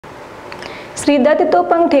શ્રી દત્ત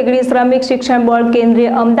તોપંગ ઠેકડી શ્રમિક શિક્ષણ બોર્ડ, કેન્દ્રીય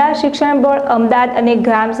અમદાવાદ શિક્ષણ બોર્ડ અમદાવાદ અને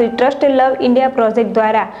ગ્રામશ્રી ટ્રસ્ટ લવ ઇન્ડિયા પ્રોજેક્ટ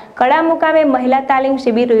દ્વારા કડા મુકામે મહિલા તાલીમ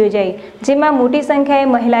શિબિર યોજાઈ, જેમાં મોટી સંખ્યાએ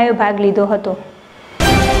મહિલાઓએ ભાગ લીધો હતો.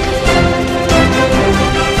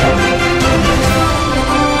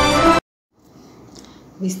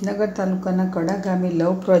 વિસનગર તાલુકાના કડા ગામે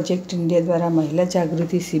લવ પ્રોજેક્ટ ઇન્ડિયા દ્વારા મહિલા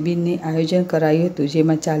જાગૃતિ શિબિરનું આયોજન કરાયું હતું,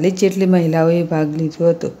 જેમાં 40 જેટલી મહિલાઓએ ભાગ લીધો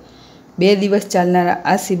હતો. 2 દિવસ ચાલનારા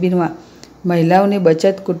આ શિબિરમાં મહિલાઓને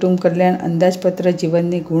બચત, કુટુંબ કલ્યાણ, અંદાજપત્ર,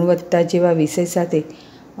 જીવનની ગુણવત્તા જેવા વિષય સાથે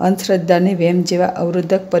અંધશ્રદ્ધા અને વહેમ જેવા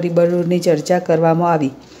અવરોધક પરિબળોની ચર્ચા કરવામાં આવી.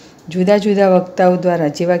 જુદા જુદા વક્તાઓ દ્વારા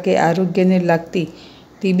જેવા કે આરોગ્યને લગતી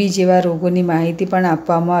ટીબી જેવા રોગોની માહિતી પણ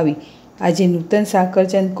આપવામાં આવી. આજે નૂતન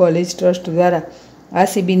સાકરચંદ કોલેજ ટ્રસ્ટ દ્વારા આ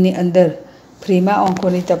શિબિરની અંદર ફ્રીમાં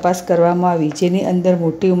આંખોની તપાસ કરવામાં આવી, જેની અંદર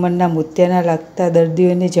મોટી ઉંમરના મોતિયાના લાગતા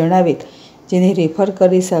દર્દીઓને જણાવેલ, જેને રેફર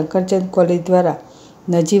કરી સાકરચંદ કોલેજ દ્વારા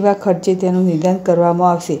નજીવા ખર્ચે તેનું નિદાન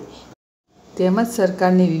કરવામાં આવશે. તેમજ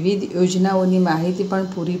સરકારની વિવિધ યોજનાઓની માહિતી પણ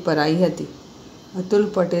પૂરી પડાઈ હતી. અતુલ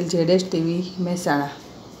પટેલ, ZSTV, મહેસાણા.